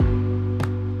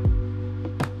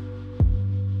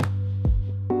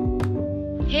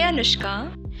Hey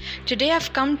Anushka, today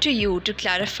I've come to you to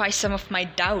clarify some of my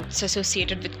doubts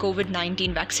associated with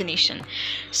COVID-19 vaccination.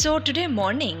 So today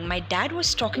morning, my dad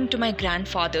was talking to my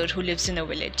grandfather who lives in a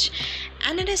village.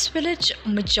 And in his village,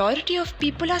 majority of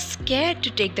people are scared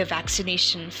to take the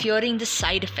vaccination, fearing the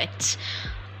side effects.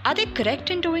 Are they correct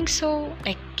in doing so?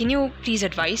 Can you please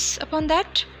advise upon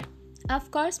that?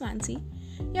 Of course, Mansi,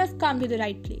 you have come to the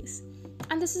right place.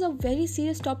 And this is a very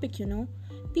serious topic,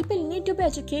 People need to be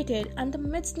educated and the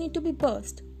myths need to be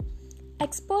burst.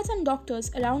 Experts and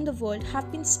doctors around the world have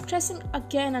been stressing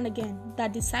again and again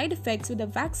that the side effects with the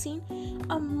vaccine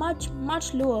are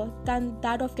much lower than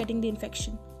that of getting the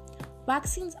infection.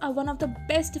 Vaccines are one of the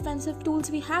best defensive tools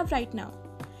we have right now.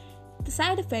 The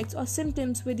side effects or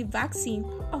symptoms with the vaccine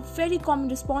are very common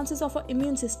responses of our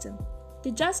immune system.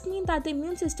 They just mean that the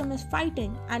immune system is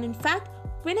fighting and in fact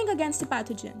winning against the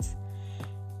pathogens.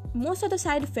 Most of the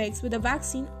side effects with the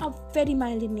vaccine are very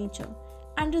mild in nature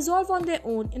and resolve on their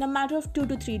own in a matter of 2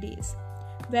 to 3 days,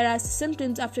 whereas the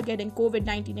symptoms after getting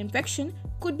COVID-19 infection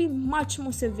could be much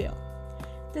more severe.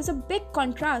 There's a big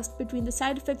contrast between the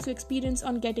side effects we experience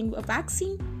on getting a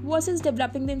vaccine versus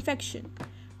developing the infection.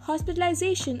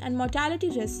 Hospitalization and mortality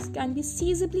risks can be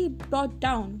feasibly brought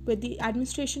down with the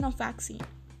administration of vaccine.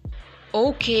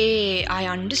 Okay, I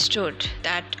understood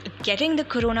that getting the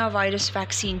coronavirus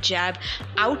vaccine jab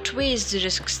outweighs the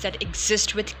risks that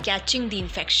exist with catching the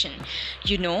infection.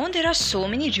 There are so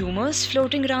many rumors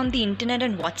floating around the internet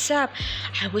and WhatsApp.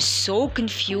 I was so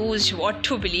confused what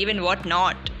to believe and what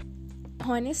not.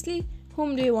 Honestly,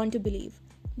 whom do you want to believe?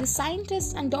 The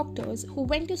scientists and doctors who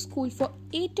went to school for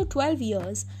 8 to 12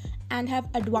 years and have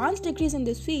advanced degrees in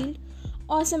this field,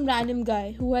 or some random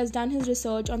guy who has done his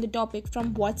research on the topic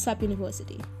from WhatsApp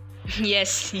University?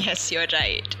 Yes, you're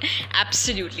right.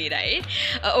 Absolutely right.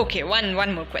 Okay,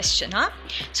 one more question,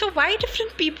 So why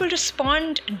different people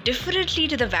respond differently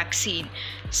to the vaccine?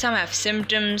 Some have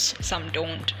symptoms, some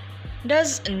don't.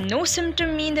 Does no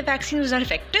symptom mean the vaccine was not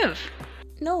effective?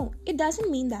 No, it doesn't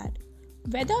mean that.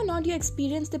 Whether or not you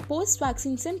experience the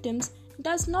post-vaccine symptoms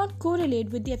does not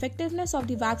correlate with the effectiveness of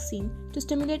the vaccine to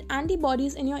stimulate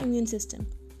antibodies in your immune system.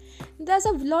 There's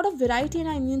a lot of variety in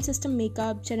our immune system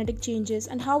makeup, genetic changes,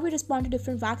 and how we respond to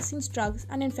different vaccines, drugs,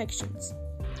 and infections.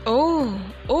 Oh,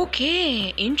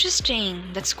 okay. Interesting.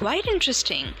 That's quite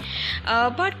interesting.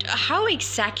 But how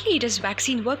exactly does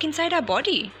vaccine work inside our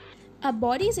body? Our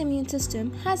body's immune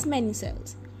system has many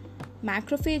cells.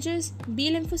 Macrophages,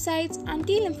 B lymphocytes, and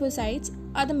T lymphocytes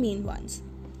are the main ones.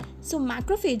 So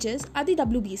macrophages are the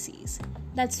WBCs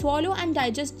that swallow and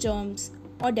digest germs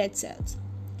or dead cells.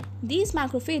 These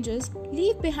macrophages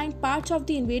leave behind parts of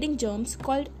the invading germs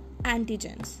called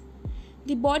antigens.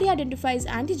 The body identifies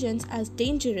antigens as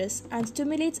dangerous and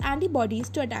stimulates antibodies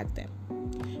to attack them.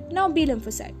 Now B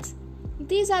lymphocytes.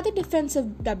 These are the defensive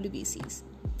WBCs.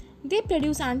 They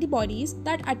produce antibodies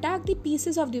that attack the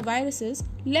pieces of the viruses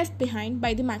left behind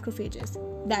by the macrophages,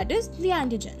 that is, the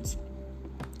antigens.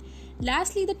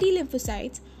 Lastly, the T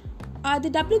lymphocytes are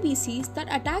the WBCs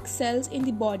that attack cells in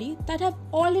the body that have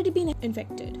already been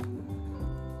infected.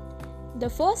 The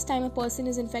first time a person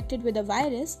is infected with a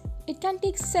virus, it can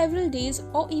take several days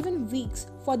or even weeks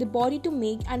for the body to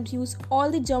make and use all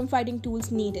the germ-fighting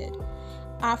tools needed.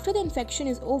 After the infection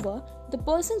is over, the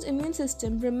person's immune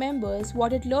system remembers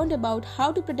what it learned about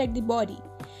how to protect the body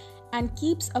and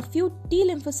keeps a few T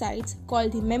lymphocytes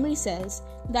called the memory cells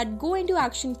that go into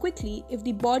action quickly if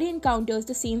the body encounters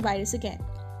the same virus again.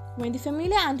 When the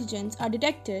familiar antigens are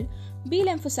detected, B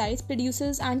lymphocytes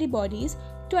produces antibodies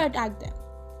to attack them.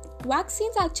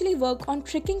 Vaccines actually work on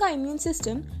tricking our immune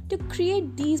system to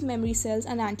create these memory cells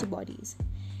and antibodies.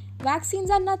 Vaccines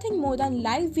are nothing more than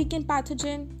live weakened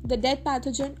pathogen, the dead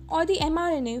pathogen, or the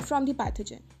mRNA from the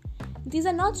pathogen. These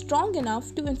are not strong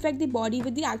enough to infect the body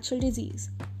with the actual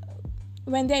disease.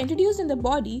 When they are introduced in the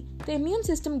body, the immune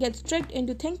system gets tricked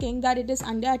into thinking that it is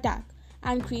under attack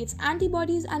and creates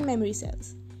antibodies and memory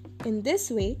cells. In this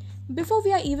way, before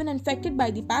we are even infected by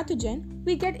the pathogen,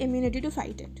 we get immunity to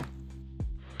fight it.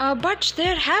 But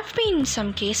there have been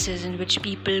some cases in which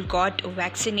people got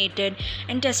vaccinated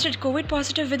and tested COVID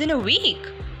positive within a week.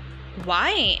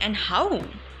 Why and how?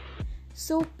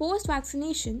 So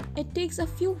post-vaccination, it takes a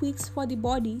few weeks for the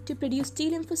body to produce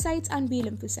T lymphocytes and B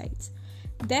lymphocytes.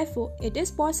 Therefore, it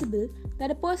is possible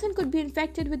that a person could be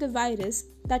infected with a virus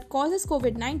that causes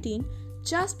COVID-19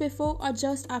 just before or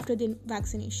just after the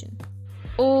vaccination.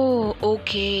 Oh,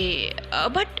 okay.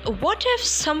 But what if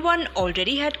someone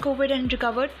already had COVID and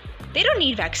recovered? They don't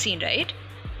need vaccine, right?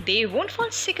 They won't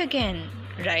fall sick again,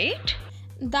 right?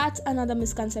 That's another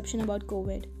misconception about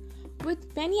COVID.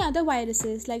 With many other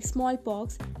viruses like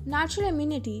smallpox, natural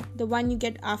immunity, the one you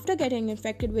get after getting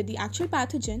infected with the actual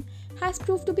pathogen, has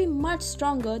proved to be much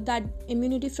stronger than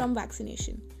immunity from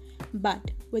vaccination. But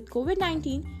with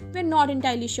COVID-19, we're not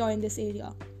entirely sure in this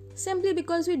area, simply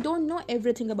because we don't know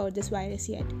everything about this virus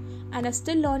yet and are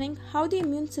still learning how the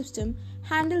immune system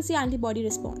handles the antibody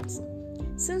response.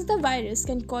 Since the virus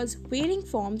can cause varying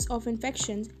forms of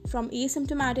infections from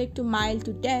asymptomatic to mild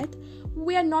to death,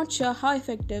 we are not sure how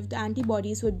effective the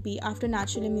antibodies would be after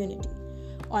natural immunity.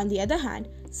 On the other hand,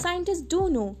 scientists do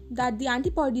know that the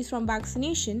antibodies from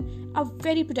vaccination are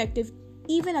very protective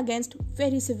even against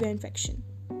very severe infection.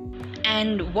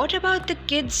 And what about the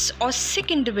kids or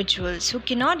sick individuals who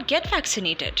cannot get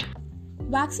vaccinated?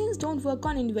 Vaccines don't work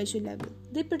on individual level.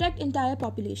 They protect entire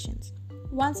populations.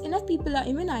 Once enough people are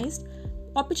immunized,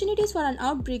 opportunities for an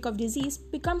outbreak of disease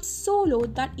become so low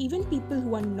that even people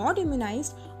who are not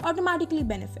immunized automatically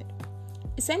benefit.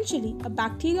 Essentially, a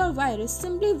bacteria or virus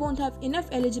simply won't have enough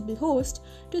eligible hosts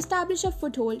to establish a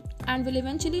foothold and will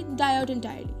eventually die out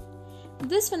entirely.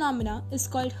 This phenomena is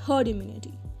called herd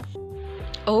immunity.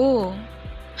 Oh,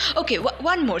 okay,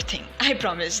 one more thing. I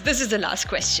promise, this is the last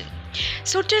question.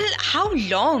 So, till how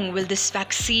long will this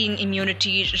vaccine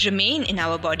immunity remain in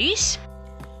our bodies?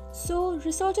 So,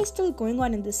 research is still going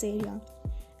on in this area.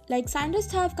 Like,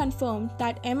 scientists have confirmed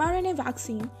that mRNA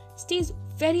vaccine stays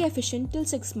very efficient till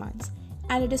 6 months,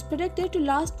 and it is predicted to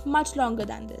last much longer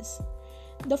than this.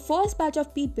 The first batch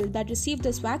of people that received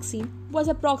this vaccine was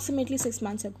approximately 6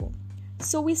 months ago,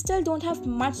 so we still don't have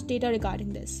much data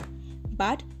regarding this.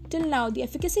 But till now, the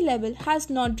efficacy level has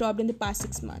not dropped in the past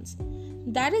 6 months.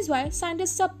 That is why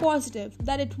scientists are positive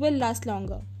that it will last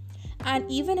longer. And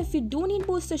even if we do need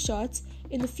booster shots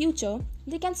in the future,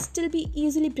 they can still be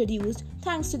easily produced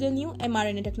thanks to the new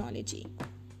mRNA technology.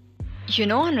 You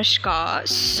know, Anushka,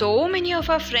 so many of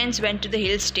our friends went to the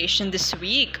hill station this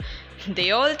week.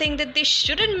 They all think that they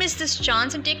shouldn't miss this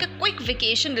chance and take a quick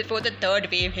vacation before the third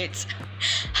wave hits.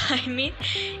 I mean,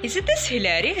 isn't this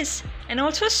hilarious and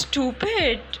also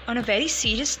stupid on a very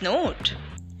serious note?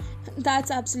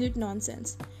 That's absolute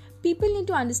nonsense. People need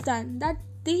to understand that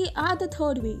they are the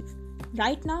third wave.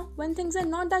 Right now, when things are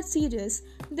not that serious,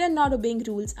 they're not obeying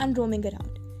rules and roaming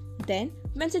around. Then,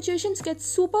 when situations get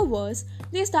super worse,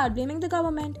 they start blaming the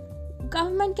government.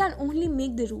 Government can only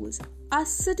make the rules. Our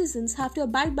citizens have to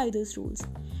abide by those rules.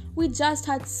 We just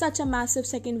had such a massive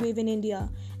second wave in India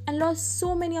and lost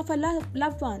so many of our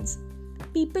loved ones.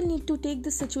 People need to take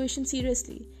this situation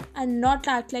seriously and not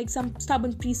act like some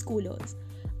stubborn preschoolers.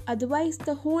 Otherwise,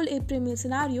 the whole April May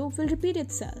scenario will repeat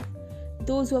itself.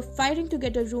 Those who are fighting to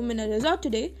get a room in a resort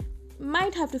today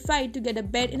might have to fight to get a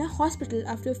bed in a hospital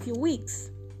after a few weeks.